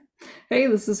Hey,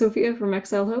 this is Sophia from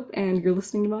Exiled Hope, and you're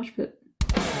listening to Mosh Pit.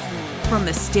 From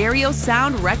the Stereo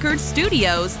Sound Record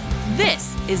Studios,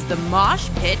 this is the Mosh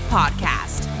Pit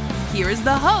Podcast. Here is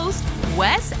the host,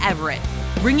 Wes Everett,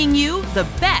 bringing you the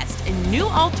best in new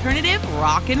alternative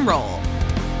rock and roll.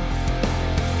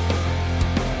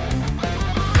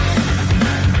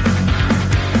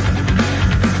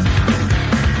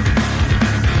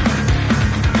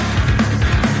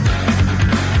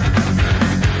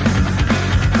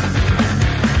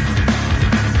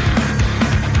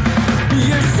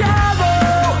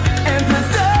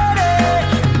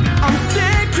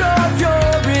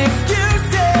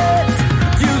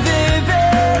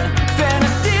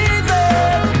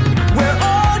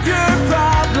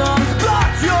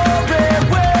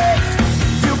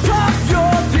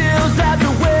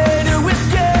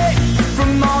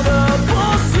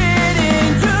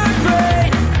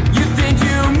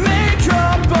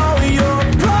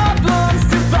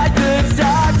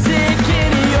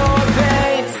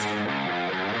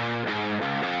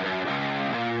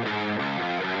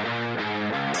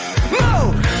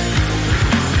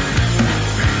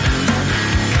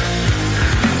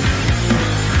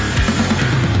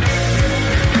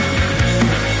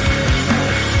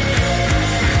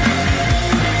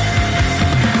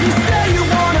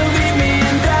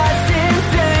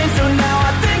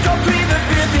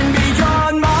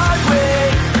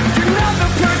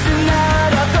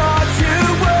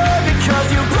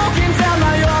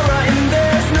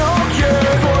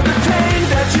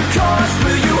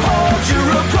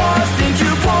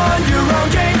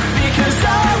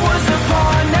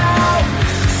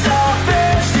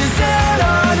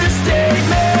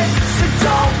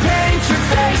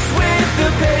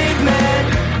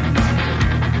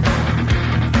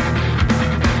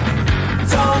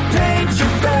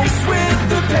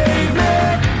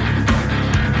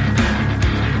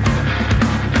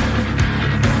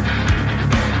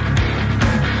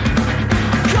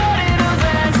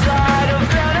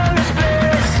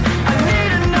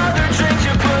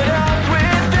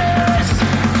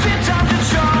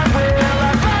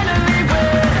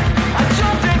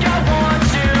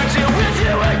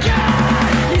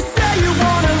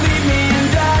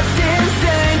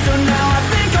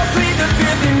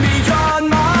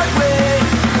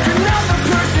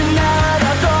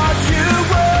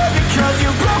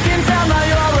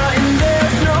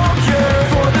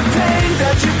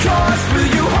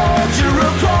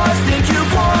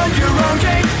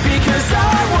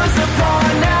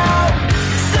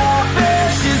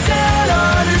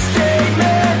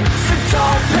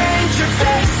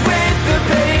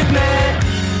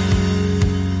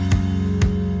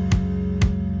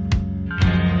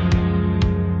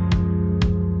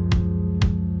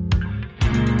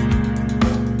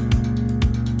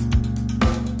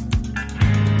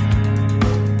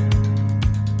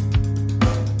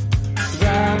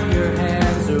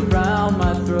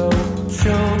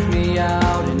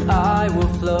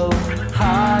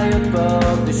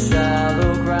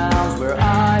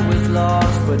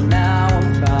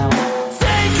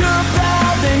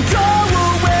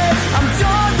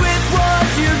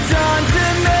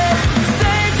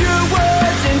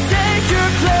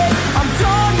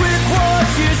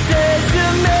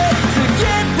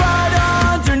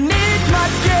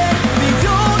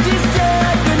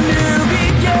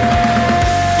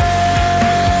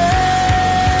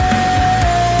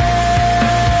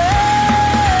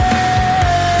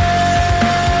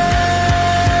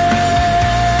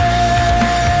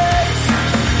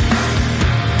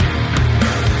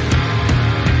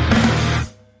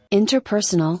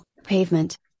 Interpersonal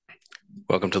pavement.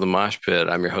 Welcome to the Mosh Pit.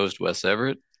 I'm your host, Wes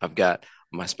Everett. I've got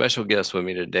my special guest with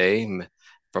me today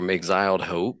from Exiled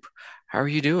Hope. How are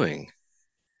you doing?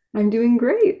 I'm doing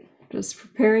great. Just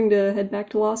preparing to head back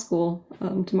to law school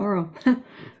tomorrow.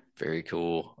 Very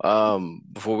cool.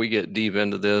 Before we get deep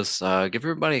into this, give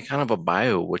everybody kind of a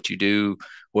bio, what you do,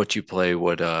 what you play,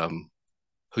 who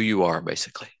you are,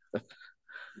 basically.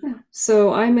 Yeah.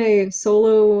 So I'm a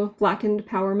solo blackened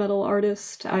power metal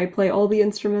artist. I play all the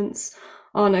instruments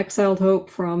on Exiled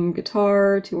Hope, from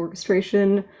guitar to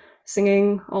orchestration,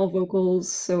 singing, all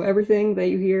vocals. So everything that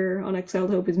you hear on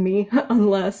Exiled Hope is me,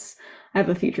 unless I have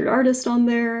a featured artist on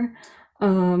there.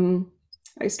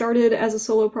 I started as a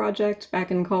solo project back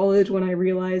in college when I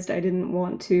realized I didn't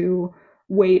want to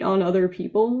wait on other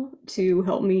people to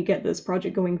help me get this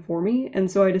project going for me.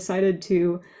 And so I decided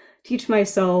to teach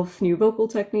myself new vocal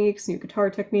techniques, new guitar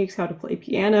techniques, how to play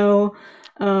piano.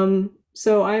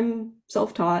 So I'm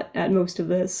self-taught at most of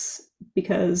this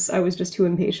because I was just too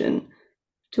impatient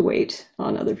to wait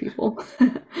on other people.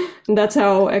 And that's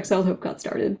how Exiled Hope got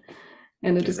started.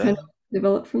 And it just kind of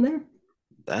developed from there.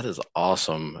 That is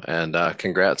awesome. And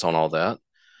congrats on all that.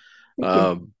 Thank you.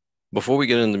 Um, Before we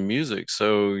get into music,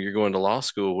 so you're going to law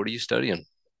school. What are you studying?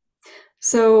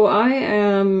 So I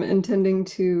am intending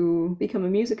to become a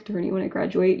music attorney when I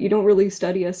graduate. You don't really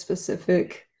study a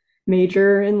specific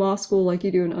major in law school like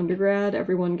you do in undergrad.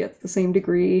 Everyone gets the same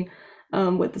degree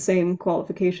with the same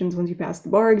qualifications once you pass the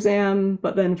bar exam,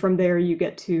 but then from there you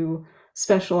get to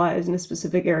specialize in a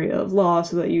specific area of law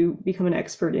so that you become an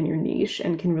expert in your niche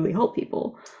and can really help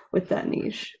people with that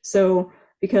niche. So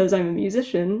because I'm a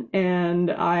musician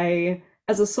and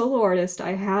as a solo artist,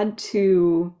 I had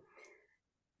to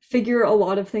figure a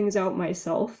lot of things out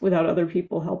myself without other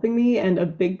people helping me. And a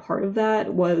big part of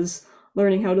that was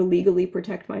learning how to legally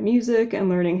protect my music and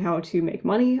learning how to make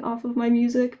money off of my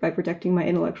music by protecting my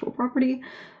intellectual property.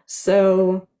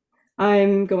 So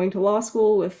I'm going to law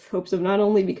school with hopes of not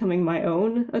only becoming my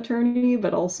own attorney,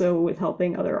 but also with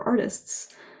helping other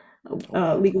artists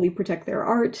Okay, legally protect their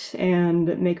art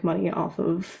and make money off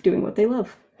of doing what they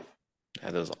love.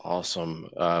 that is awesome.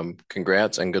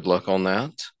 Congrats and good luck on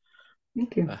that.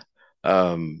 Thank you. Uh,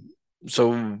 Um,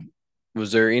 so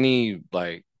was there any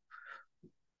like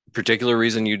particular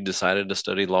reason you decided to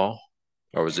study law?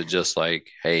 Or was it just like,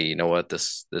 hey, you know what,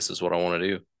 this is what I want to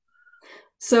do?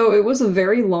 So it was a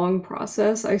very long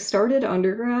process. I started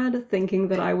undergrad thinking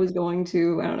that I was going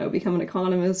to, I don't know, become an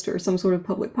economist or some sort of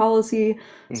public policy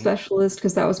Hmm. specialist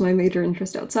because that was my major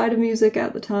interest outside of music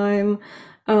at the time.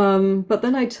 But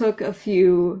then I took a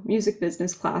few music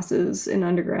business classes in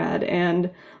undergrad, and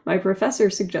my professor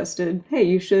suggested, hey,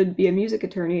 you should be a music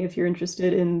attorney if you're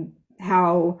interested in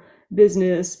how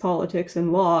business, politics,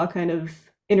 and law kind of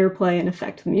interplay and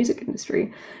affect the music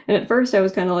industry. And at first I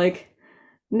was kind of like,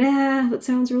 nah, that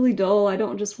sounds really dull. I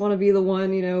don't just want to be the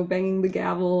one, banging the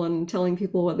gavel and telling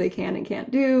people what they can and can't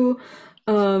do.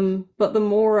 But the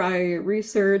more I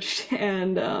researched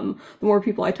and the more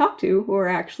people I talked to who are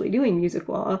actually doing music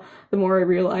law, the more I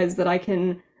realized that I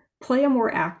can play a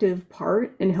more active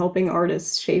part in helping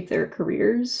artists shape their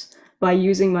careers by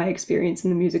using my experience in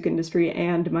the music industry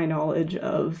and my knowledge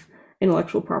of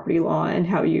intellectual property law and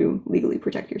how you legally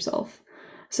protect yourself.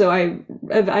 So I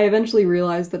eventually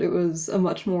realized that it was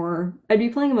I'd be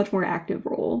playing a much more active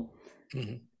role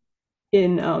Hmm.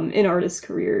 in artists'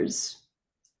 careers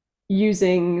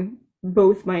using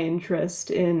both my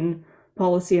interest in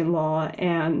policy and law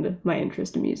and my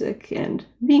interest in music and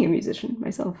being a musician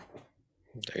myself.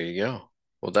 There you go.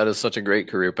 Well, that is such a great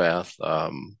career path.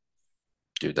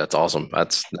 Dude, that's awesome.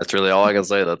 That's really all I can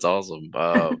say. That's awesome.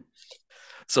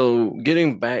 So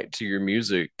getting back to your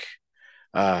music,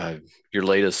 uh, your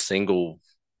latest single,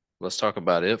 let's talk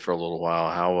about it for a little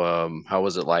while. How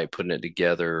was it like putting it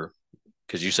together?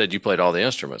 Because you said you played all the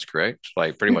instruments, correct?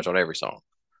 Like pretty much on every song.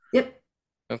 Yep.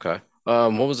 Okay.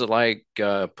 What was it like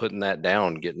putting that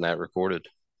down, getting that recorded?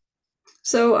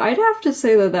 So I'd have to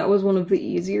say that that was one of the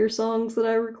easier songs that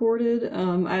I recorded.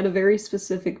 I had a very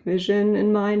specific vision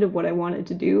in mind of what I wanted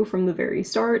to do from the very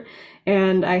start,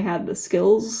 and I had the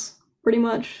skills pretty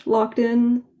much locked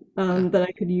in Yeah. that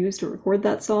I could use to record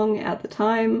that song at the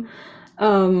time.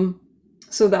 Um,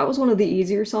 so that was one of the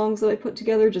easier songs that I put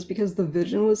together just because the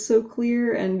vision was so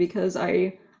clear and because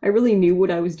I really knew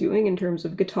what I was doing in terms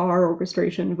of guitar,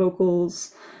 orchestration,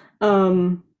 vocals.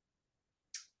 Um,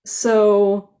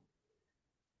 so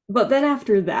but then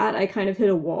after that, I kind of hit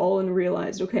a wall and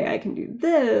realized, okay, I can do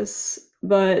this,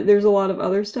 but there's a lot of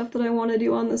other stuff that I want to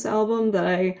do on this album that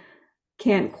I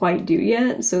can't quite do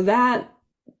yet. So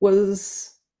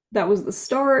was that was the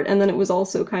start, and then it was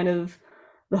also kind of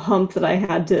the hump that I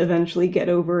had to eventually get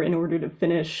over in order to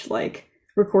finish like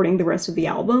recording the rest of the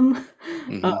album.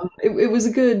 Hmm. It was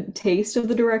a good taste of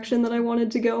the direction that I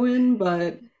wanted to go in,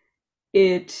 but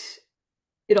it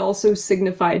it also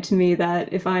signified to me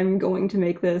that if I'm going to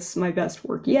make this my best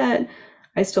work yet,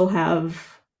 I still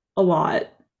have a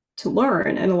lot to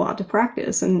learn and a lot to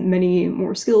practice and many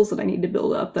more skills that I need to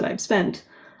build up that I've spent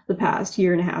the past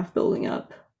year and a half building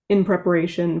up in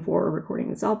preparation for recording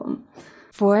this album.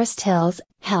 Forest Hills,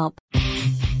 help.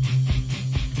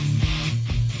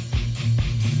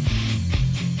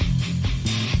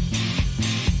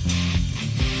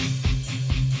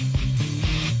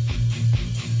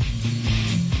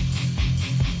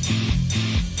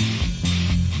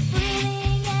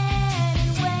 Breathing in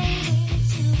and waiting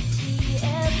to see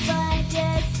if I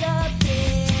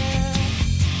disappear.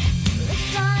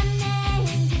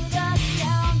 Listening to the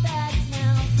sound that's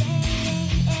now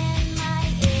fading in my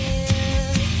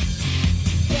ears.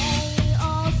 Day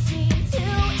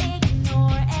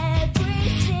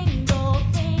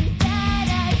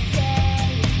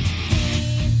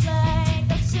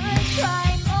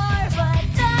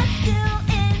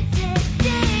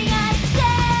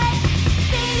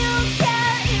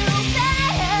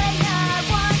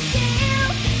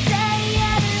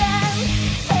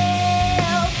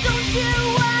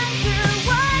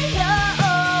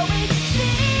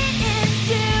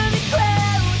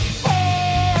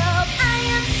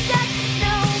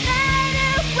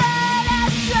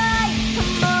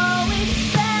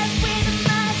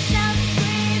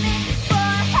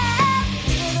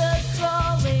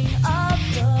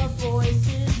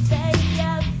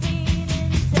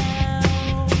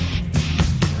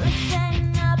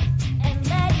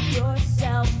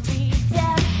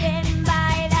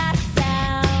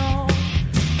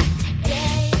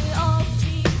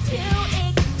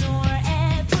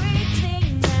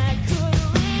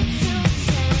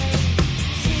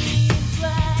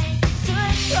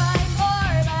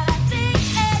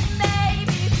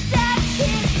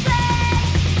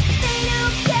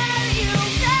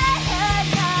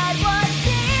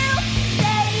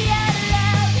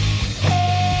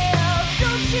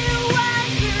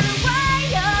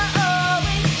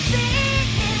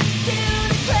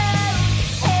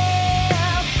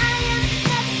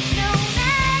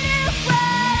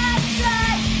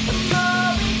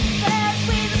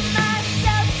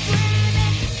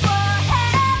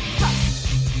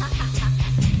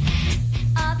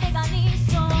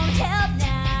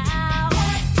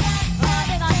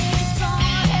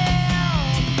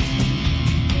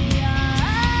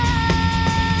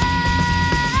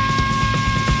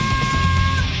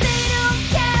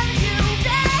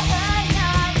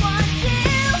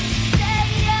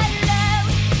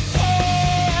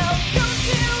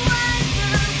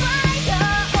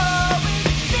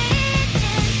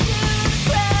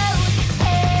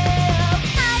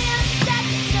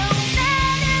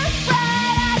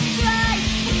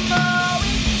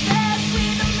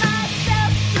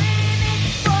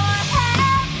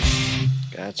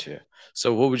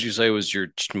So, what would you say was your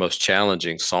most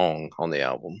challenging song on the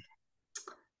album?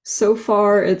 So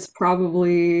far, it's got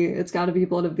to be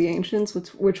Blood of the Ancients,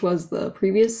 which was the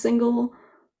previous single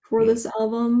for Mm, this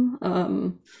album.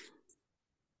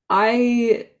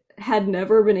 I had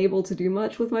never been able to do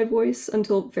much with my voice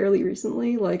until fairly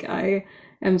recently. Like I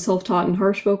am self-taught in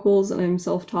harsh vocals and I'm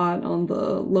self-taught on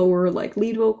the lower like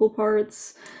lead vocal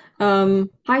parts. okay.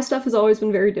 High stuff has always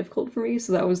been very difficult for me,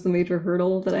 so that was the major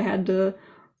hurdle that I had to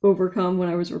overcome when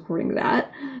I was recording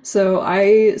that. So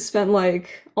I spent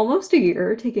like almost a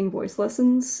year taking voice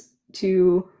lessons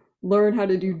to learn how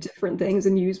to do different things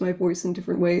and use my voice in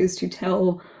different ways to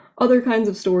tell other kinds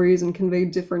of stories and convey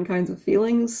different kinds of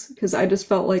feelings because I just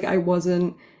felt like I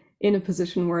wasn't in a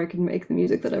position where I could make the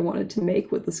music that I wanted to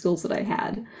make with the skills that I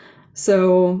had.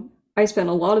 So I spent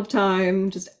a lot of time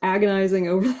just agonizing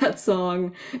over that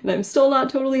song, and I'm still not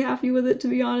totally happy with it, to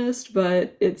be honest,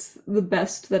 but it's the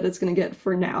best that it's going to get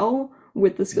for now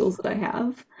with the skills that I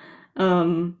have.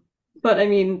 Um, but I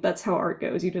mean, that's how art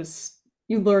goes.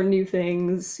 You learn new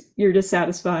things, you're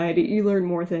dissatisfied, you learn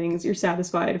more things, you're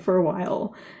satisfied for a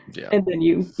while, Yeah. and then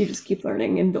you just keep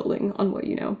learning and building on what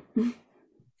you know.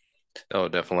 Oh,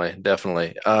 definitely,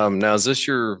 definitely. Now is this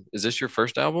your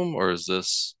first album or is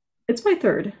this It's my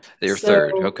third. your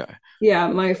third? So, Okay. yeah,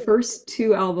 my first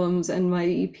two albums and my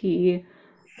EP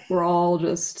were all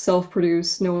just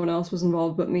self-produced. No one else was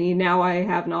involved but me. Now I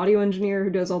have an audio engineer who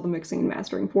does all the mixing and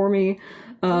mastering for me.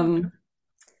 Okay. Um,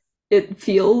 it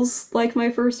feels like my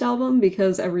first album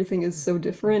because everything is so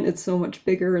different. It's so much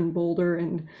bigger and bolder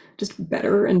and just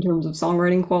better in terms of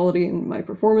songwriting quality and my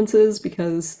performances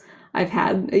because I've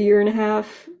had a year and a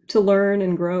half to learn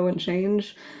and grow and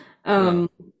change. Yeah. Um,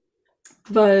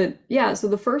 but yeah, so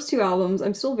the first two albums,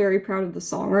 I'm still very proud of the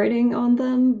songwriting on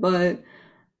them, but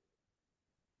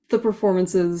the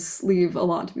performances leave a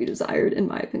lot to be desired, in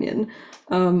my opinion.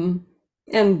 Um,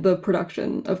 and the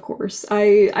production, of course.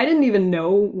 I didn't even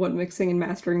know what mixing and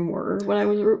mastering were when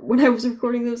I was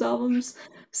recording those albums.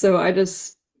 So I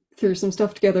just threw some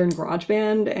stuff together in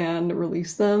GarageBand and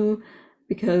released them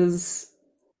because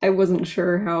I wasn't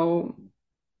sure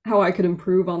how I could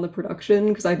improve on the production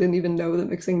because I didn't even know that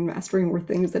mixing and mastering were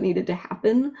things that needed to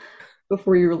happen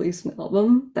before you release an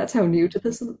album. That's how new to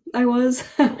this I was.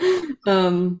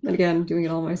 And again, doing it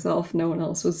all myself. No one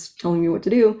else was telling me what to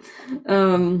do.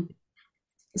 Um,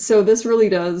 so this really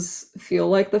does feel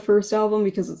like the first album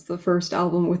because it's the first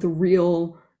album with a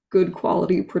real good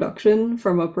quality production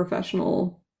from a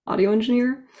professional audio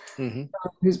engineer Hmm.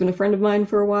 who's been a friend of mine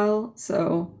for a while.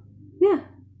 So yeah,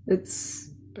 it's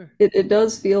it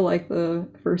does feel like the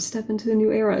first step into a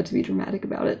new era to be dramatic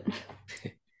about it.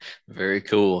 Very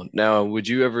cool. Now, would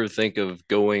you ever think of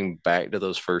going back to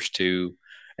those first two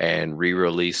and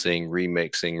re-releasing,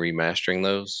 remixing, remastering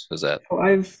those? Is that Oh,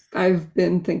 I've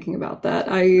been thinking about that.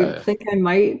 I uh, think I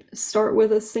might start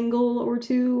with a single or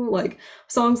two, like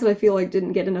songs that I feel like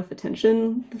didn't get enough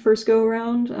attention the first go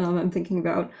around. I'm thinking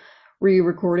about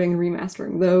re-recording,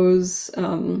 remastering those.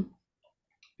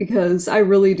 Because I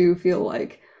really do feel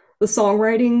like the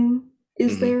songwriting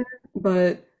is mhm. there,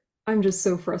 but I'm just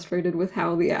so frustrated with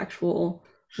how the actual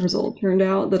result turned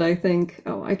out that I think,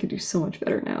 oh, I could do so much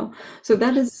better now. So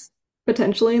that is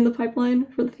potentially in the pipeline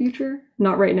for the future.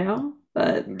 Not right now,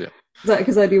 but Yeah.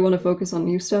 because I do want to focus on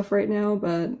new stuff right now,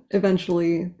 but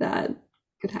eventually that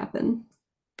could happen.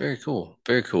 Very cool.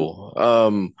 Very cool.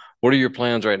 What are your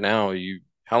plans right now?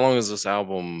 How long has this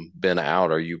album been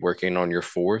out? Are you working on your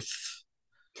fourth?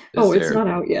 Is Oh, it's there, not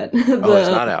out yet. oh, it's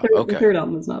not out. The Okay. third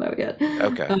album is not out yet.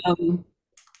 Okay.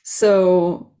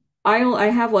 So I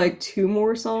have like two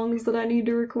more songs that I need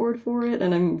to record for it,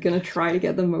 and I'm gonna try to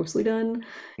get them mostly done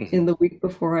Mhm. in the week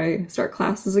before I start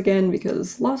classes again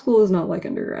because law school is not like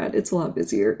undergrad. It's a lot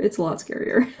busier. It's a lot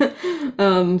scarier.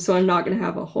 So I'm not gonna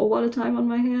have a whole lot of time on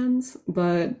my hands,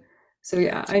 but so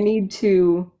yeah, I need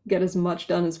to get as much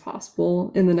done as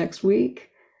possible in the next week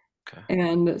Okay.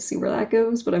 and see where that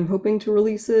goes. But I'm hoping to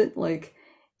release it like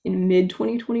in mid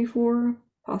 2024,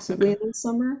 possibly Okay. in the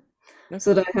summer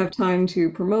so Okay. that I have time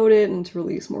to promote it and to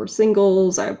release more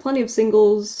singles. I have plenty of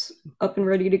singles up and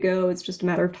ready to go. It's just a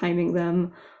matter of timing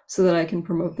them so that I can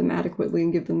promote them adequately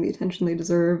and give them the attention they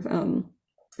deserve,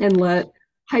 and let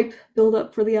hype build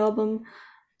up for the album.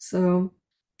 So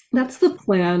that's the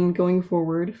plan going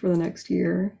forward for the next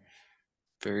year.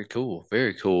 Very cool.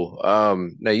 Very cool.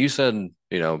 Now you said,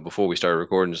 before we started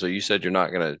recording, so you said you're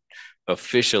not gonna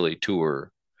officially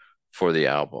tour for the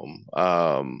album.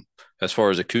 As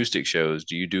far as acoustic shows,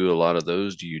 do you do a lot of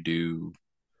those? Do you do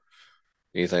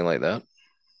anything like that?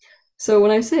 So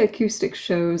when I say acoustic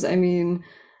shows, I mean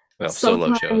Well,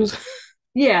 solo shows. sometimes,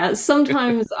 yeah,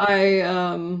 sometimes I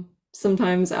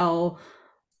sometimes I'll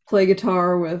play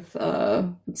guitar with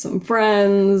some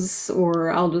friends,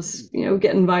 or I'll just,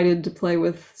 get invited to play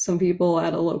with some people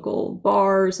at a local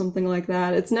bar or something like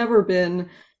that. It's never been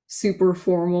super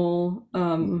formal.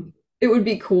 It would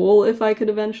be cool if I could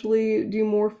eventually do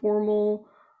more formal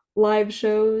live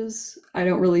shows. I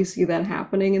don't really see that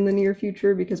happening in the near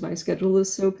future because my schedule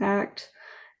is so packed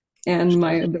and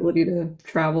my Understand. ability to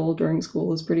travel during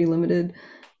school is pretty limited.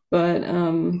 But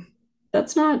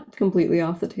that's not completely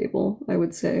off the table, I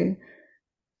would say.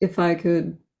 If I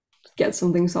could get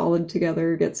something solid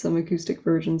together, get some acoustic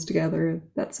versions together,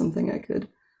 that's something I could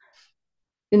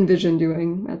envision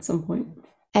doing at some point.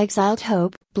 Exiled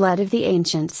Hope, Blood of the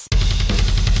Ancients.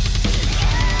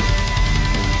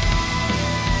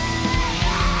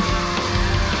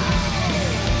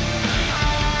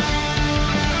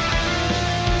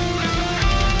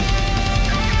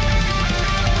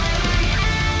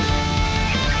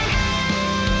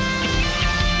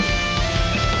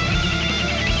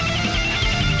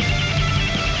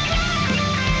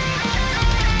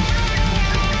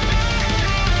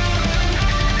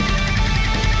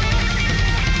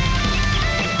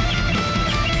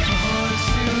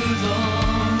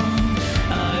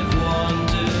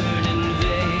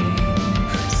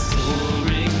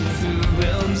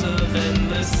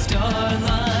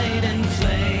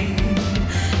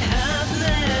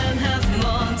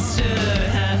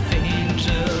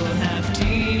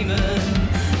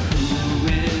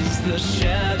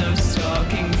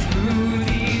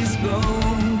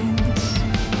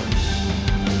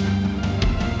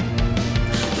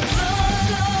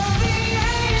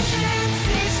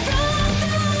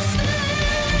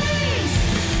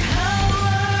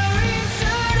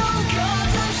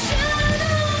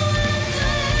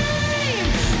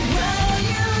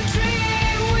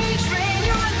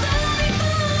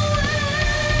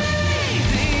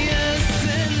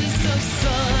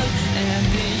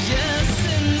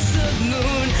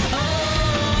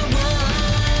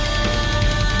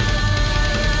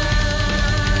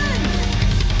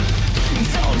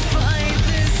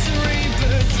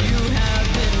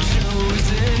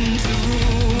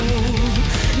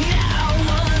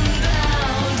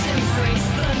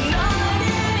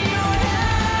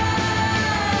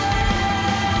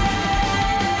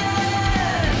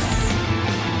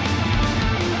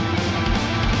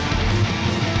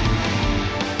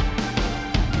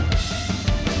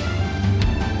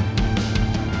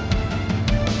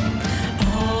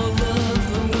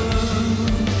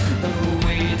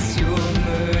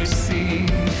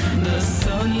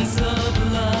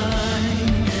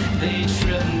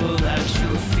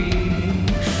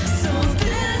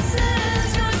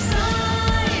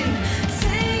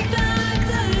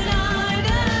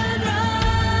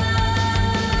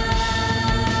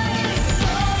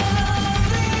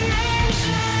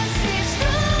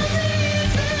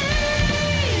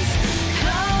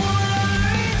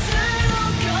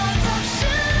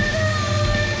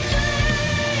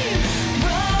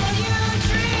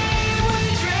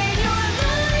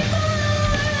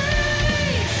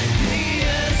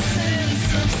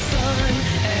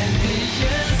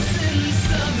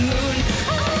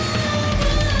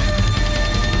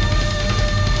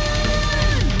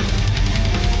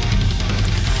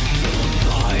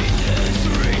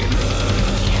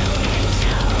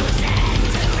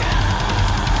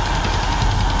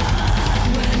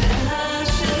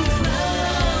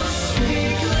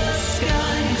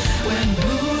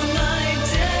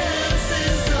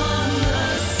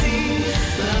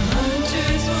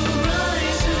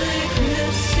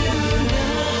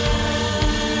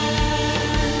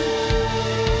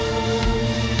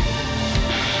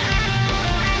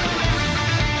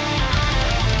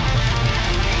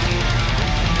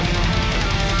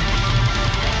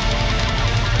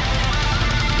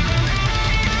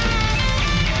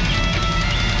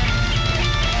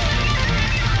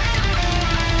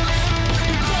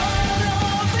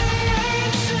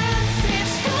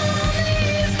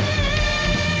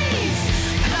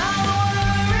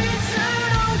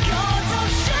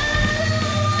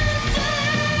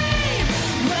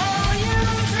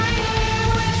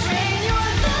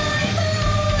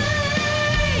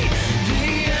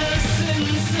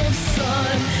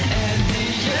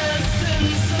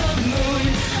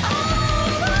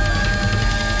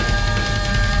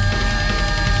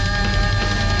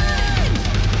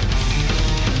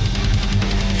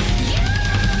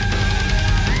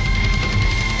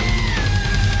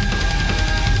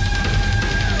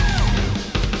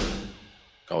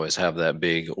 Always have that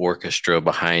big orchestra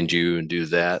behind you and do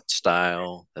that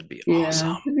style. That'd be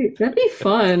awesome. Yeah, that'd be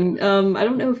fun. I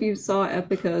don't know if you saw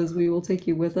Epica's We Will Take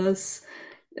You With Us.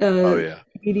 Oh Uh, yeah,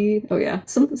 ED. Oh yeah,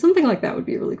 something like that would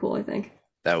be really cool, I think.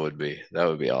 that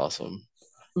would be awesome.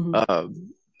 Mhm.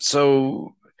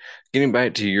 So getting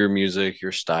back to your music,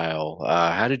 your style,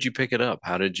 how did you pick it up?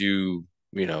 How did you,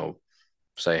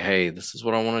 say, hey, this is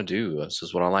what I want to do. This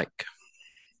is what I like.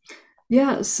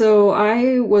 Yeah, so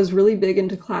I was really big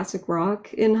into classic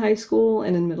rock in high school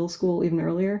and in middle school, even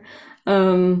earlier.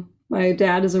 My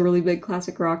dad is a really big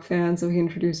classic rock fan, so he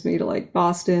introduced me to like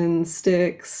Boston,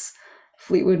 Styx,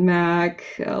 Fleetwood Mac,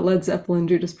 Led Zeppelin,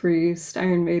 Judas Priest,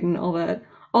 Iron Maiden, all that,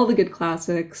 all the good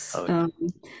classics. Oh yeah.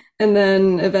 And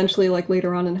then eventually, like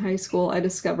later on in high school, I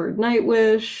discovered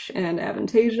Nightwish and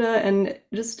Avantasia, and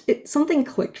just something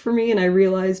clicked for me, and I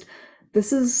realized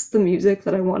this is the music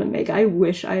that I want to make. I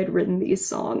wish I had written these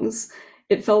songs.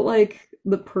 It felt like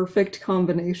the perfect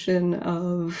combination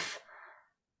of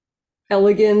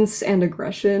elegance and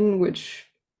aggression, which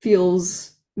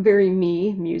feels very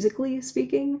me musically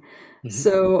speaking. Mhm.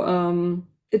 So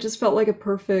it just felt like a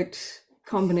perfect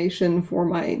combination for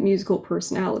my musical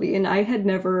personality. And I had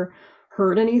never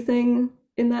heard anything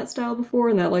in that style before,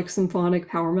 in that like symphonic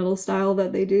power metal style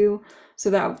that they do. So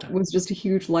that was just a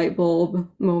huge light bulb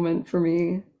moment for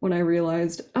me when I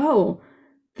realized, oh,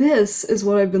 this is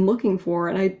what I've been looking for,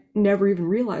 and I never even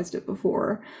realized it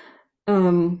before.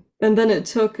 And then it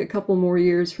took a couple more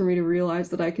years for me to realize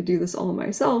that I could do this all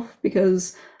myself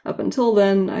because up until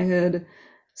then I had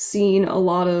seen a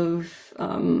lot of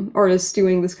artists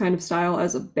doing this kind of style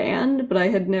as a band, but I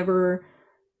had never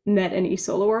met any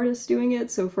solo artists doing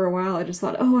it. So for a while I just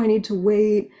thought, oh, I need to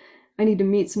wait. I need to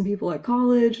meet some people at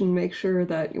college and make sure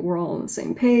that we're all on the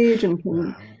same page and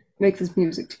can make this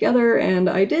music together. And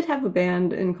I did have a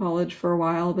band in college for a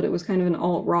while, but it was kind of an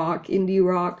alt rock, indie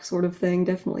rock sort of thing,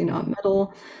 definitely not Mhm.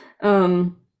 metal.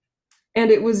 Um,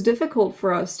 and it was difficult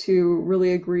for us to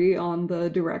really agree on the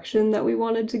direction that we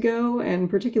wanted to go. And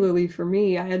particularly for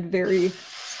me, I had very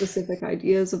specific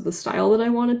ideas of the style that I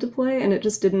wanted to play, and it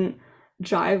just didn't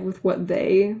jive with what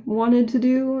they wanted to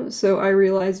do. So I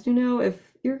realized,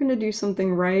 if you're going to do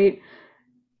something right,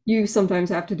 you sometimes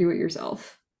have to do it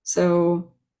yourself.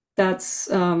 So that's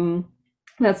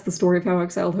that's the story of how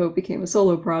Exiled Hope became a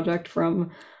solo project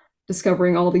from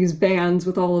discovering all these bands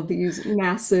with all of these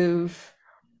massive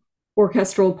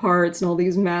orchestral parts and all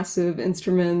these massive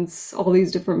instruments, all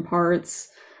these different parts.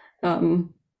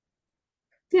 Um,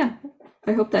 yeah,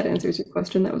 I hope that answers your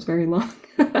question. That was very long.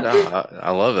 No,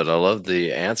 I love it. I love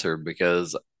the answer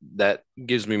because that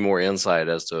gives me more insight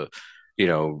as to,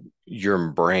 your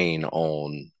brain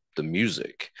on the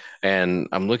music. And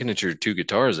I'm looking at your two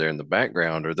guitars there in the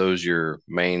background. Are those your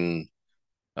main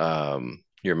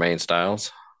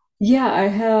styles? Yeah, I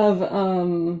have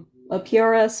a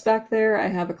PRS back there. I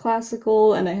have a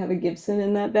classical and I have a Gibson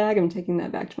in that bag. I'm taking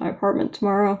that back to my apartment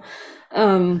tomorrow.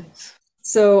 Um, Nice.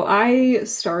 so I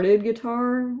started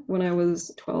guitar when I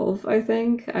was 12, I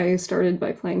think. I started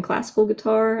by playing classical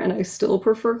guitar, and I still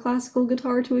prefer classical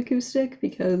guitar to acoustic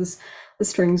because the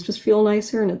strings just feel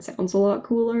nicer and it sounds a lot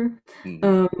cooler. Mhm.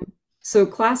 Um, so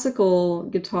classical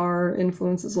guitar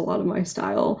influences a lot of my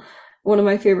style. One of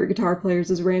my favorite guitar players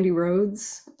is Randy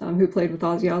Rhoads, who played with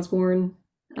Ozzy Osbourne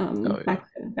Oh yeah. back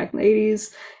in the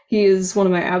 80s. He is one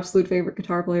of my absolute favorite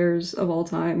guitar players of all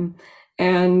time.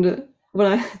 And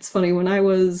it's funny, when I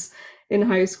was in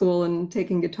high school and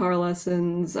taking guitar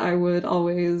lessons, I would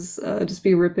always just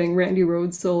be ripping Randy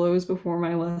Rhoads solos before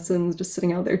my lessons, just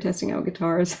sitting out there testing out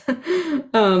guitars.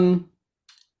 um,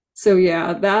 so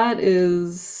yeah, that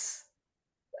is,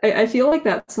 I feel like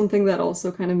that's something that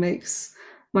also kind of makes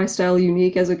my style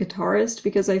unique as a guitarist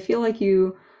because I feel like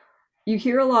you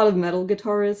hear a lot of metal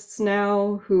guitarists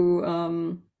now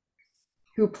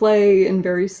who play in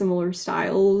very similar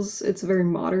styles. It's a very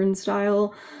modern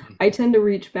style. I tend to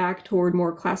reach back toward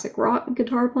more classic rock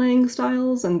guitar playing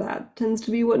styles, and that tends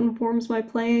to be what informs my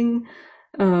playing.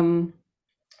 Um,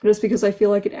 just because I feel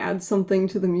like it adds something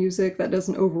to the music that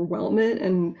doesn't overwhelm it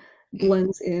and Mhm.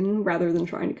 blends in rather than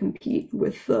trying to compete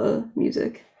with the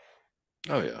music.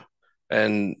 Oh yeah.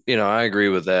 And I agree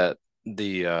with that.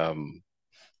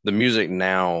 The music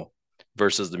now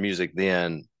versus the music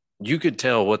then, you could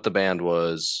tell what the band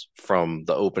was from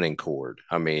the opening chord.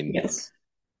 I mean, Yes.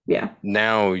 Yeah.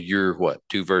 now you're what,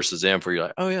 two verses in for you're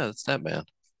like, oh yeah, that's that band.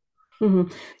 hmm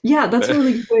Yeah, that's a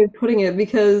really good way of putting it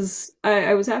because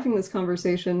I was having this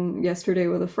conversation yesterday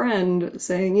with a friend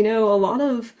saying, a lot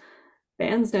of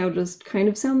bands now just kind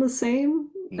of sound the same.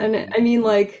 And Hmm. I mean,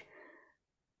 like,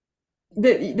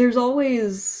 there's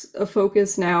always a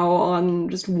focus now on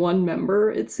just one member,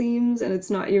 it seems, and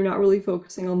you're not really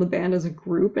focusing on the band as a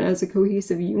group and as a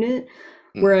cohesive unit.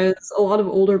 Hmm. Whereas a lot of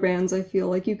older bands, I feel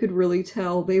like you could really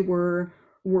tell they were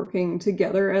working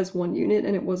together as one unit,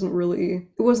 and it wasn't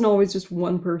always just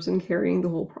one person carrying the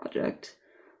whole project.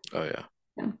 Oh yeah.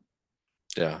 Yeah,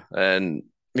 Yeah. And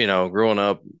growing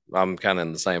up, I'm kind of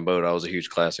in the same boat. I was a huge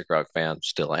classic rock fan,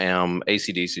 still am.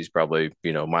 AC/DC is probably,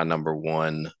 my number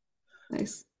one.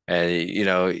 nice. And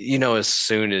as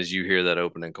soon as you hear that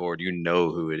opening chord, you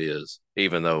know who it is,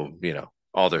 even though,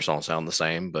 all their songs sound the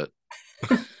same, but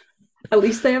At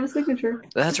least they have a signature.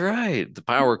 that's right. The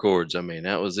power chords, I mean,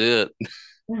 that was it.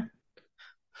 Yeah.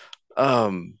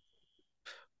 Um,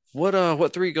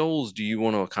 what three goals do you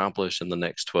want to accomplish in the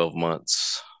next 12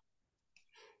 months?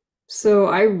 So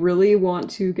I really want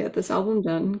to get this album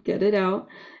done, get it out.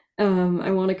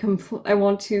 I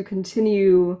want to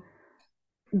continue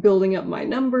building up my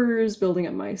numbers, building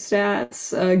up my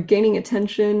stats, gaining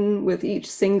attention with each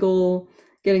single,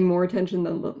 getting more attention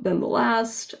than the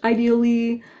last,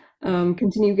 ideally.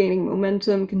 Continue gaining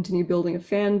momentum, continue building a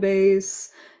fan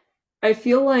base. I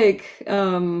feel like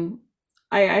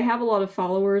I have a lot of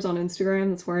followers on Instagram.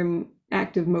 That's where I'm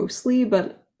active mostly,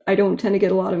 but I don't tend to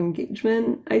get a lot of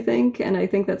engagement, I think. And I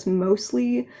think that's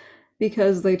mostly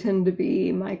because they tend to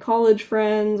be my college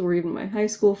friends or even my high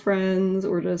school friends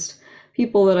or just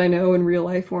people that I know in real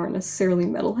life who aren't necessarily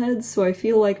metalheads. So I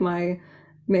feel like my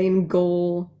main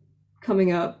goal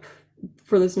coming up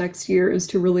for this next year is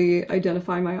to really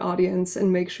identify my audience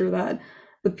and make sure that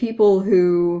the people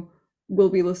who will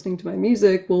be listening to my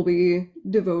music will be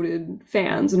devoted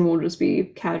fans and won't just be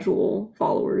casual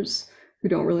followers who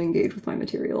don't really engage with my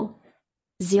material.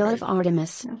 Zeal of Right.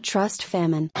 Artemis, Yeah. trust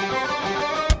famine.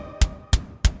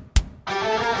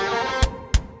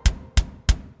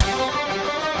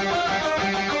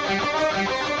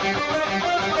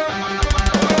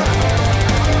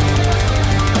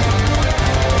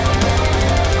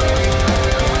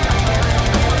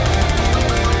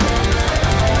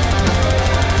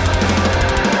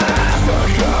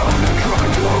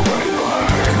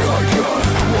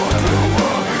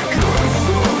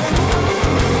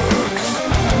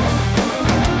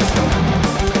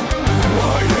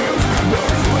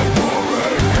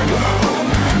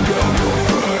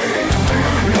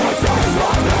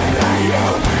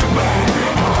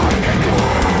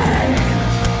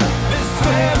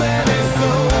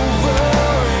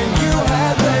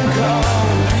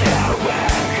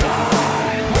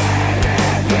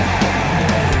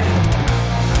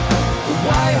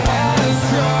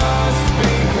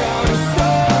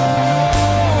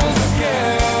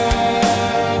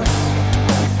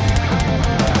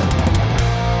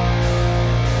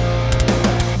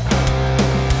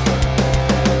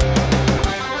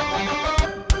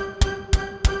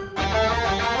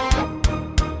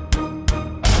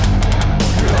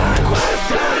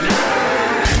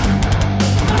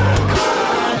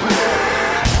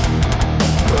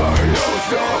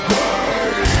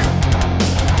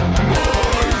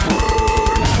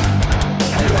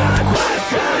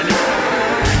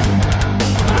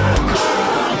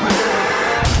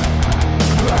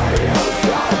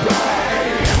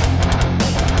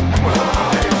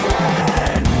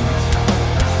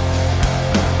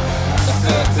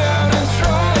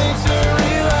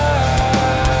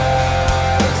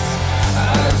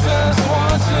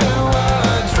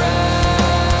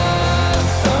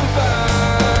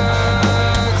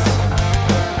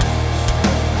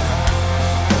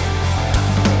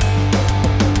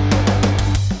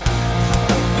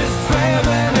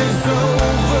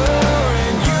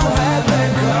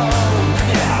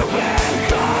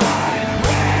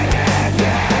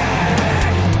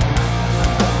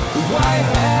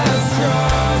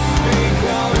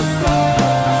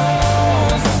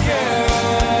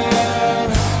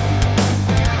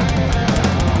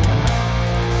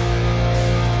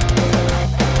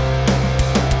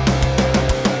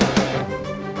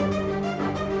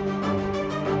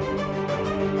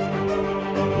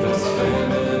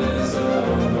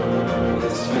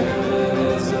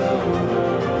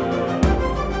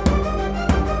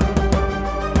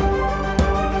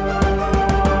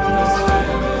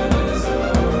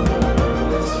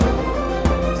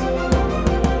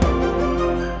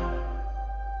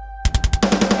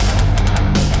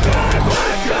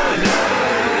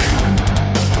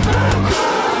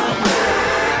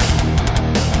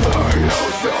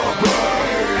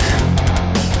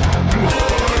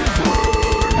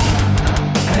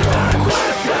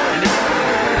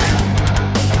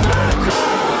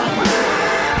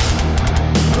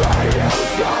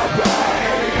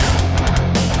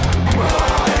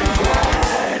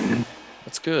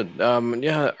 That's good.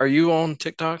 Yeah, are you on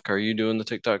TikTok? Are you doing the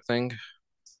TikTok thing?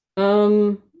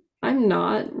 I'm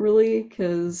not really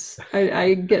because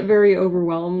I get very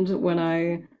overwhelmed when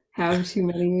I have too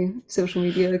many social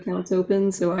media accounts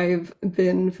open, so I've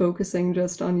been focusing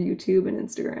just on YouTube and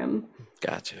Instagram.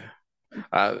 Gotcha.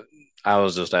 I I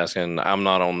was just asking. I'm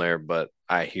not on there, but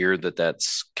I hear that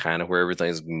that's kind of where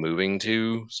everything's moving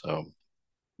to. So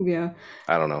Yeah.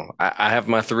 I don't know. I have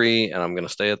my three, and I'm gonna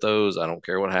stay at those. I don't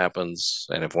care what happens.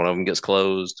 And if one of them gets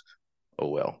closed, oh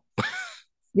well.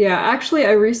 Yeah, actually,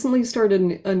 I recently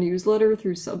started a newsletter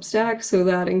through Substack so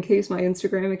that in case my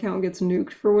Instagram account gets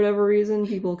nuked for whatever reason,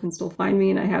 people can still find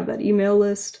me and I have that email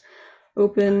list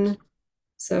open.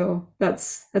 So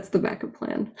that's the backup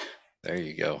plan. There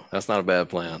you go. That's not a bad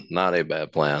plan. Not a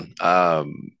bad plan.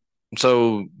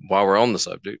 So while we're on the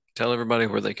subject, tell everybody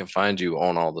where they can find you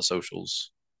on all the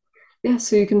socials. Yeah,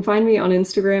 so you can find me on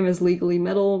Instagram as Legally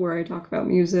Metal, where I talk about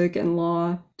music and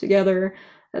law together.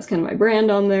 That's kind of my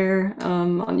brand on there.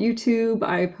 On YouTube,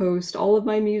 I post all of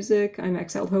my music. I'm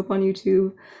Exiled Hope on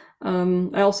YouTube.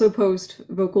 I also post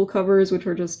vocal covers, which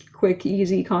are just quick,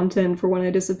 easy content for when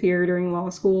I disappear during law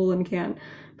school and can't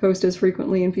post as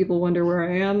frequently and people wonder where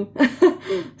I am.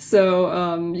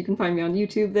 So you can find me on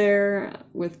YouTube there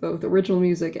with both original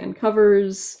music and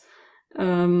covers.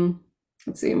 Um,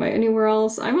 let's see, am I anywhere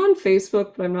else? I'm on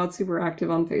Facebook, but I'm not super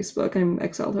active on Facebook. I'm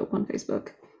Exiled Hope on Facebook.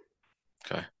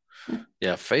 Okay.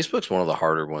 Yeah, Facebook's one of the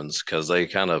harder ones because they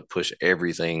kind of push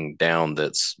everything down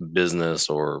that's business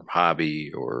or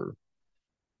hobby or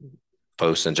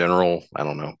posts in general. I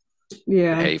don't know.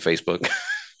 I Yeah, hate Facebook.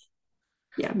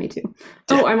 yeah, me too.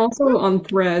 Yeah. Oh, I'm also on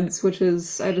Threads, which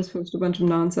is I just post a bunch of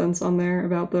nonsense on there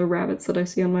about the rabbits that I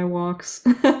see on my walks.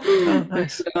 Oh, And,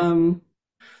 nice.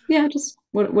 yeah, just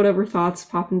whatever thoughts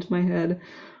pop into my head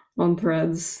on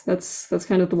Threads. That's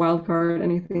kind of the wild card.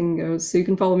 Anything goes. So you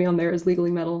can follow me on there as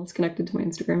Legally Metal. It's connected to my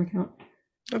Instagram account.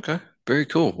 Okay. Very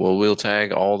cool. Well, we'll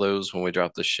tag all those when we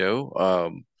drop the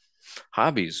show.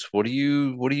 Hobbies. What do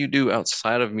you do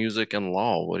outside of music and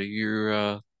law? What do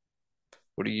you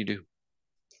do?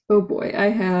 Oh boy, I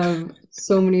have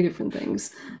so many different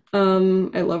things.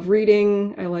 I love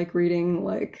reading. I like reading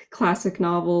like classic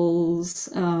novels.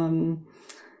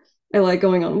 I like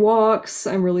going on walks.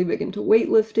 I'm really big into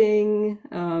weightlifting.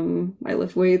 I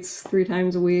lift weights 3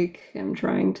 times a week. I'm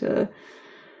trying to,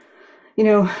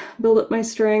 build up my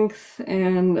strength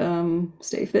and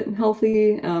stay fit and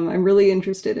healthy. I'm really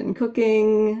interested in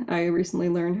cooking. I recently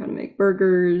learned how to make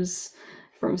burgers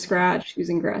from scratch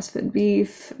using grass-fed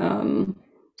beef.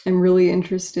 I'm really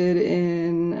interested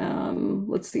in,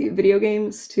 let's see, video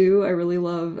games too. I really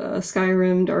love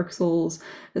Skyrim, Dark Souls,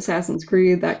 Assassin's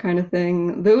Creed, that kind of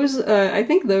thing. I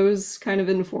think those kind of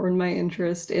informed my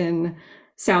interest in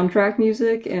soundtrack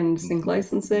music and sync Mhm.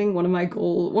 licensing.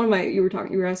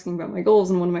 You were asking about my goals,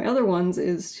 and one of my other ones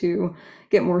is to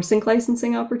get more sync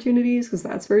licensing opportunities because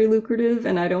that's very lucrative,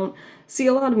 and I don't see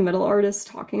a lot of metal artists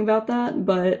talking about that,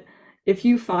 but if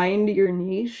you find your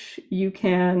niche, you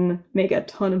can make a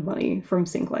ton of money from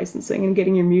sync licensing and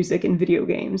getting your music in video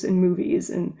games and movies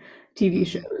and TV Mhm.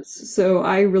 shows. So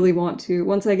I really want to,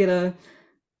 once I get a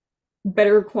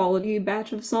better quality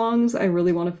batch of songs, I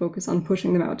really want to focus on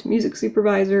pushing them out to music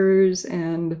supervisors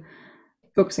and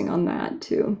focusing on that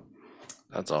too.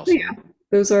 That's So awesome. yeah,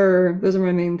 those are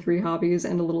my main three hobbies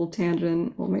and a little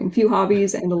tangent, well, main few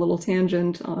hobbies and a little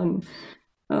tangent on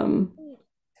um,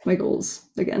 my goals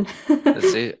again.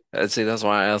 See, that's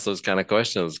why I ask those kind of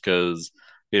questions because,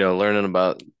 learning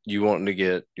about you wanting to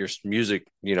get your music,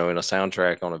 in a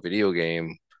soundtrack on a video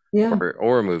game Yeah,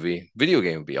 or a movie. Video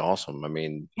game would be awesome. I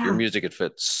mean, your yeah. music could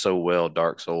fit so well,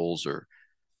 Dark Souls, or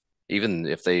even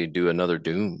if they do another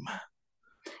Doom.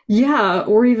 Yeah,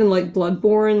 or even like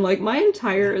Bloodborne. Like my Yeah,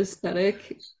 entire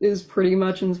aesthetic is pretty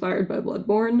much inspired by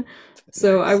Bloodborne.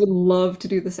 So I nice. would love to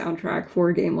do the soundtrack for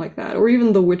a game like that. Or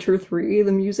even The Witcher 3.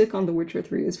 The music on The Witcher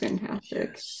 3 is fantastic.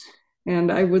 Yes,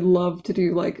 And I would love to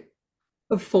do like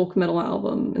a folk metal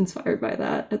album inspired by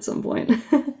that at some point.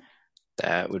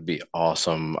 that would be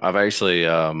awesome. I've actually,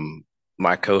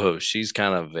 my co-host, she's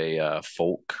kind of a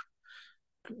folk.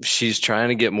 She's trying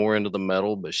to get more into the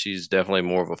metal, but she's definitely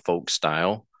more of a folk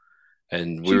style.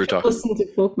 And we She were should talking, listen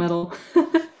to folk metal.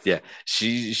 yeah,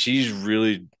 she's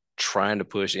really trying to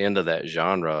push into that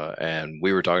genre. And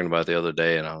we were talking about it the other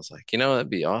day, and I was like, that'd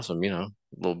be awesome,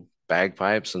 little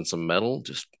bagpipes and some metal.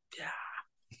 Just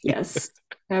Yes,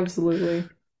 absolutely.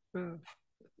 yeah.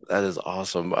 That is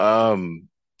awesome.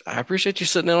 I appreciate you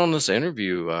sitting in on this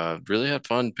interview. Really had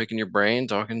fun picking your brain,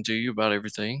 talking to you about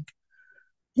everything.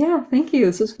 Yeah, thank you.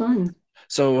 This was fun.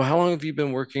 So, how long have you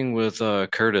been working with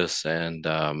Curtis and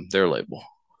their label?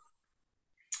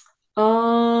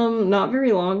 Not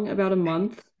very long, about a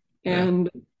month, Yeah. and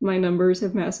my numbers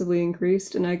have massively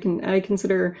increased, and I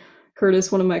consider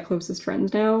Curtis, one of my closest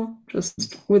friends now.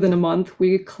 Just within a month,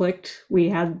 we clicked. We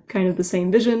had kind of the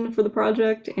same vision for the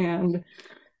project, and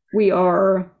we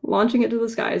are launching it to the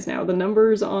skies now. The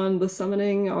numbers on the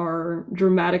summoning are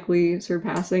dramatically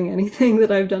surpassing anything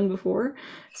that I've done before.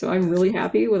 So I'm That's really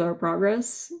happy with our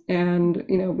progress, and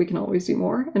we can always do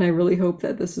more. And I really hope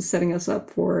that this is setting us up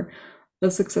for a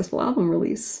successful album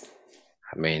release.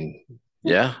 I mean,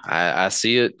 yeah, I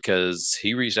see it because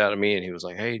he reached out to me and he was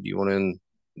like, "Hey, do you want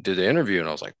to do the interview?" And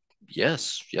I was like,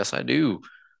 "Yes, yes, I do."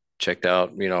 Checked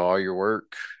out, all your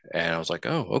work, and I was like,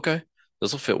 "Oh, okay,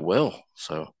 this will fit well."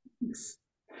 So, I'm so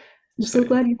so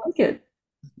glad you like it.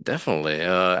 definitely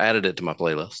added it to my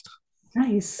playlist.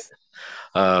 Nice.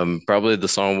 Probably the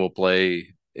song we'll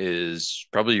play is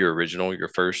probably your original, your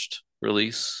first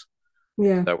release.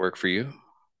 Yeah. That work for you?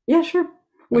 Yeah, sure.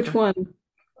 Which Okay. one?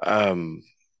 Um,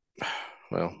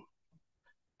 well,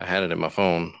 I had it in my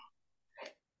phone.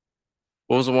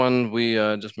 What was the one we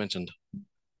just mentioned?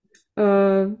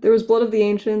 There was Blood of the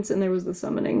Ancients and there was The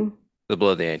Summoning. The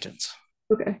Blood of the Ancients.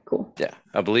 Okay, cool. Yeah,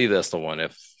 I believe that's the one.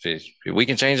 If we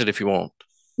can change it if you want.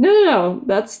 No, no, no.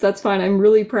 That's fine. I'm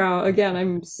really proud. Again,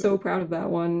 I'm so proud of that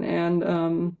one.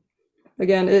 And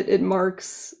again, it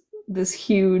marks this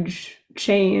huge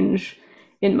change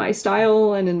in my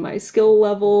style and in my skill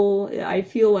level. I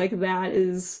feel like that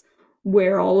is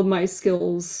where all of my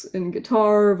skills in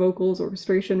guitar, vocals,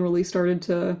 orchestration really started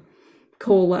to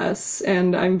coalesce.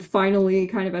 And I'm finally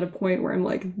kind of at a point where I'm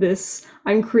like,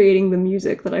 I'm creating the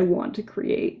music that I want to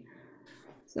create.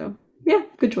 So, yeah,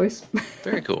 good choice.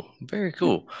 Very cool. Very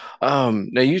cool.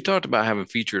 Now you talked about having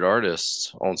featured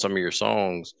artists on some of your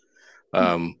songs.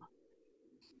 Um,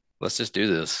 let's just do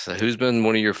this. Who's been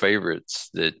one of your favorites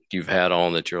that you've had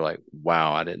on that you're like,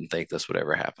 wow, I didn't think this would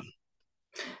ever happen?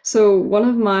 So one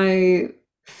of my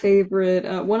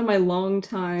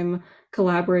longtime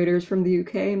collaborators from the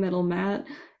UK, Metal Matt,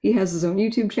 he has his own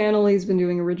YouTube channel. He's been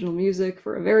doing original music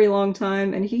for a very long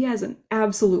time, and he has an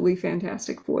absolutely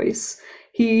fantastic voice.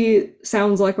 He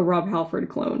sounds like a Rob Halford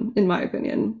clone, in my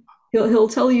opinion. He'll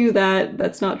tell you that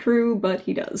that's not true, but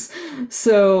he does.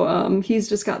 So he's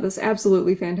just got this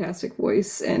absolutely fantastic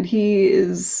voice, and he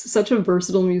is such a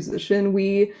versatile musician.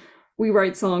 We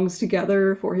write songs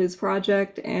together for his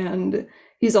project, and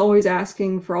he's always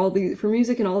asking for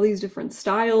music in all these different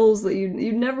styles that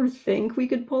you'd never think we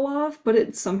could pull off, but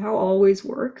it somehow always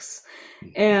works.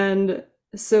 And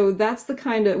so that's the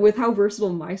kind of with how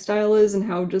versatile my style is and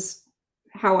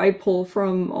how I pull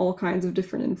from all kinds of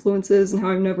different influences and how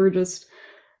I'm never just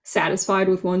satisfied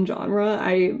with one genre.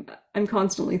 I'm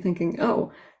constantly thinking,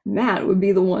 oh, Matt would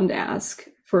be the one to ask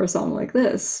for a song like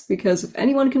this because if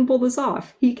anyone can pull this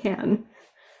off, he can.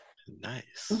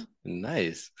 Nice.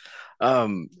 Nice.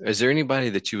 Is there anybody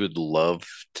that you would love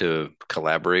to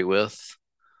collaborate with?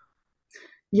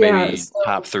 Yeah, Maybe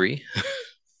top three?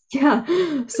 yeah.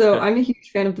 So I'm a huge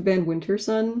fan of the band Winter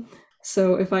Sun.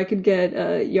 So if I could get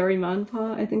Yari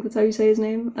Manpa, I think that's how you say his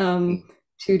name,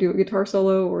 to do a guitar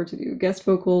solo or to do guest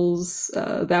vocals,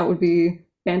 that would be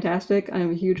fantastic.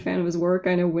 I'm a huge fan of his work.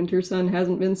 I know Winter Sun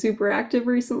hasn't been super active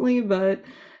recently, but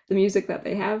the music that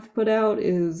they have put out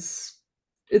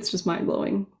it's just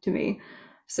mind-blowing to me.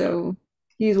 Yeah. So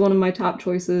he's one of my top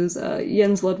choices.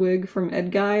 Jens Ludwig from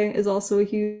Edguy is also a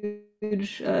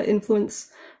huge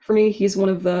influence for me. He's one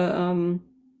of the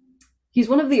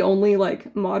only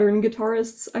like modern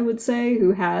guitarists, I would say,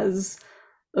 who has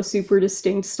a super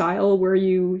distinct style where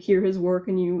you hear his work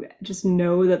and you just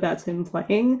know that that's him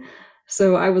playing.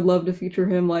 So I would love to feature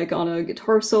him like on a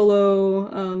guitar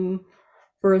solo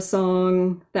for a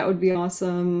song. That would be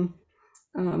awesome.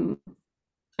 Um,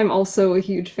 I'm also a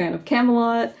huge fan of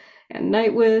Camelot and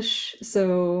Nightwish,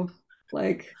 so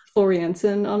like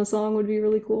Florianson on a song would be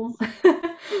really cool.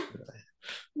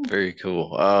 Very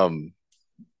cool.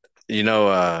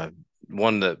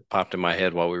 One that popped in my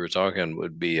head while we were talking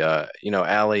would be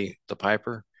Allie the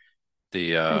Piper.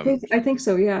 The I think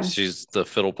so, yeah. She's the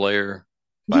fiddle player,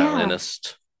 Yeah.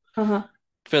 violinist. Uh-huh.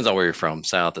 Depends on where you're from.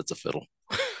 South, it's a fiddle.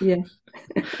 Yeah.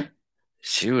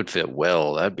 She would fit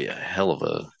well. That'd be a hell of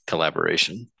a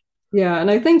collaboration. Yeah,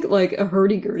 and I think like a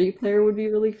hurdy-gurdy player would be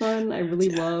really fun. I really Yeah.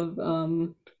 love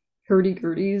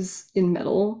hurdy-gurdies in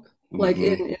metal, like Hmm.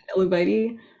 in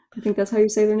Eluveitie. I think that's how you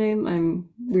say their name. I'm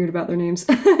weird about their names.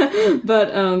 But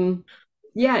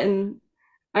yeah, and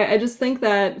I just think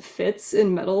that fits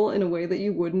in metal in a way that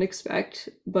you wouldn't expect,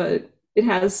 but it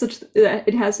has such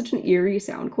an eerie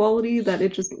sound quality that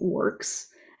it just works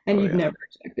and Oh you'd yeah, never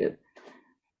expect it.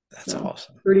 that's So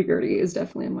awesome. hurdy-gurdy is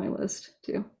definitely on my list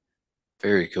too.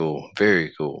 Very cool.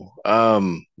 Very cool.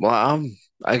 Well,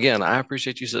 again, I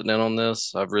appreciate you sitting in on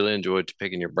this. I've really enjoyed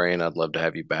picking your brain. I'd love to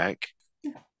have you back.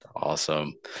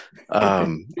 Awesome. I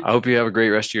hope you have a great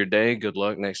rest of your day. Good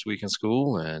luck next week in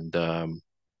school. And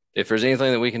if there's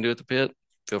anything that we can do at the pit,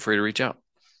 feel free to reach out.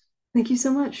 Thank you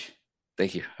so much.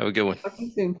 Thank you. Have a good one. Talk to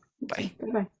you soon. Bye.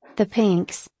 Bye-bye. The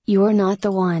Pinks, you're not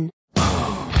the one.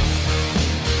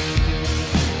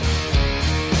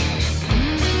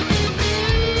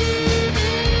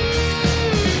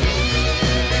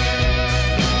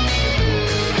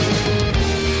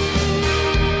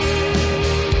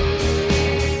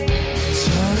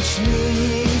 Touch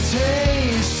me,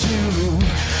 taste you.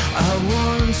 I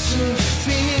want to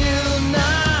feel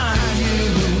not you,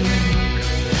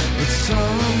 but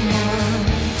someone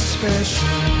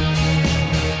special.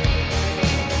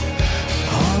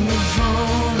 On the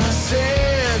phone I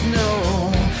said no,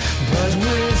 but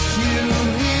with you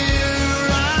here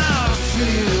I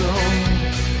feel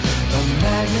a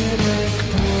magnetic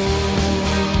pull.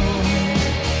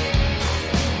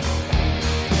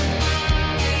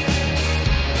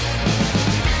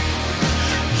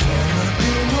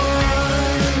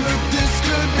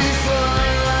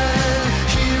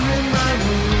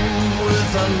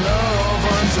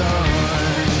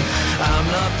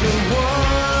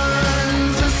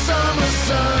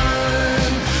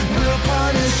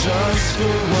 Just for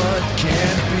what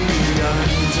can't be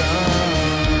undone.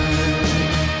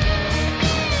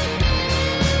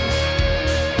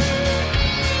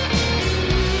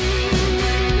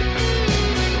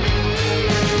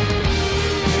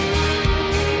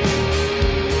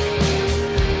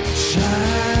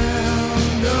 Child,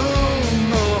 no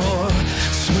more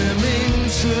swimming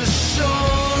to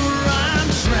shore. I'm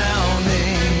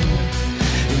drowning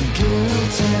in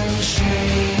guilt and shame.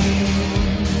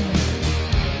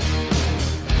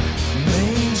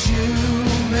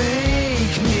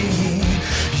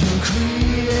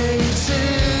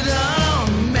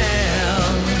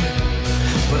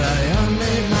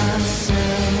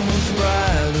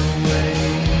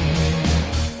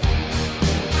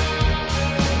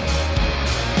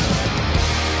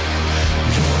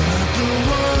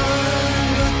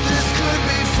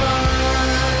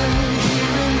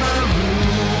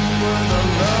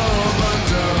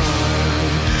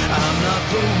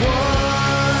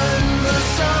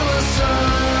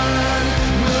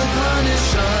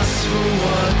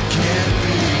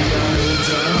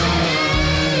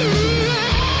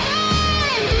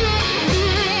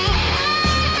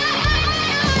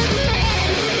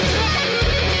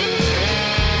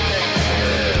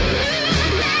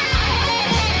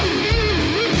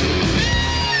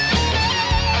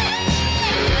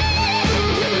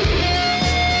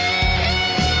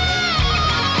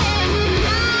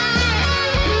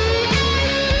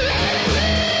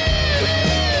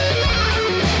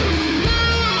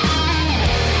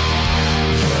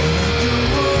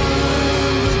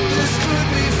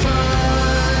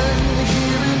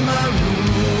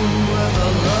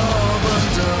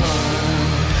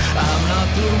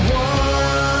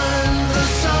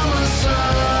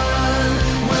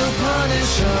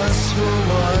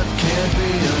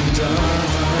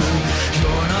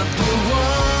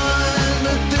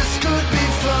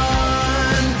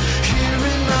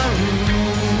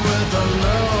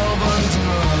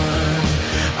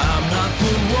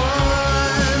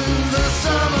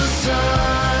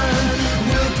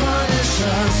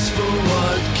 Just for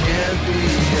what can't be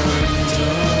undone.